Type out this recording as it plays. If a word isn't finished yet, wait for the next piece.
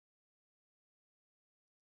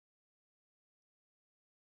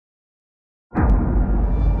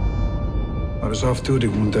was off duty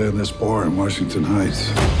one day in this bar in Washington Heights,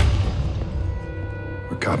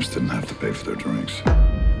 where cops didn't have to pay for their drinks.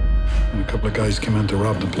 And a couple of guys came in to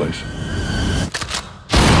rob the place.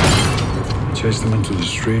 Chased them into the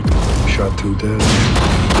street, shot 2 dead.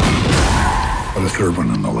 Got a 3rd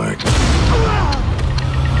one in the leg.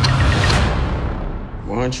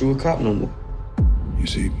 Why aren't you a cop no more? You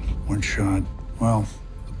see, one shot, well,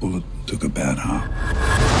 the bullet took a bad hop.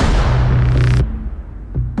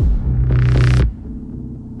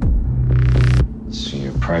 So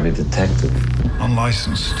you're a private detective?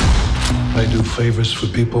 Unlicensed. I do favors for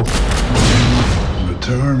people. In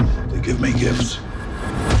return, they give me gifts.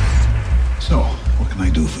 So, what can I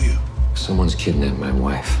do for you? Someone's kidnapped my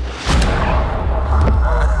wife.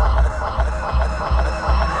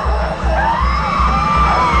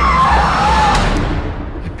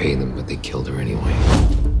 I paid them, but they killed her anyway.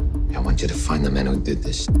 I want you to find the men who did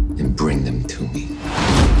this and bring them to me.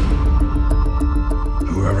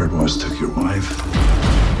 Whoever it was took your wife.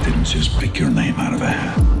 Didn't just pick your name out of a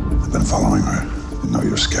hat. I've been following her. I know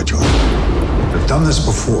your schedule. I've done this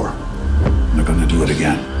before. I'm not gonna do it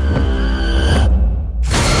again.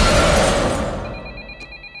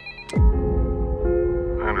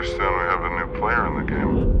 I understand we have a new player in the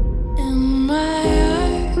game. In my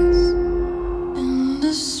eyes,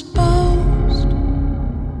 indisposed,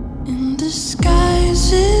 in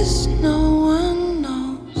disguises no one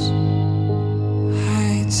knows,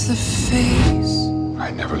 hides the face. I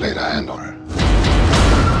never laid a hand on her.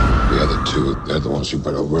 The other 2, they're the ones you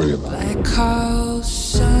better worry about. Like Carl's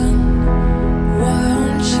son,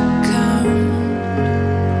 won't you come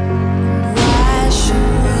and wash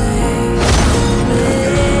away?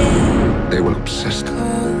 They were obsessed.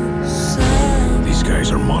 These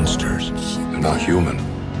guys are monsters. They're not human.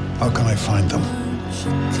 How can I find them?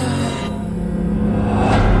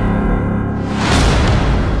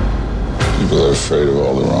 People are afraid of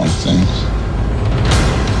all the wrong things.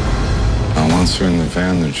 Now, once they're in the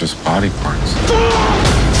van, they're just body parts.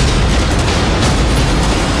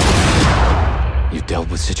 You've dealt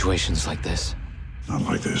with situations like this? Not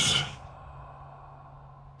like this.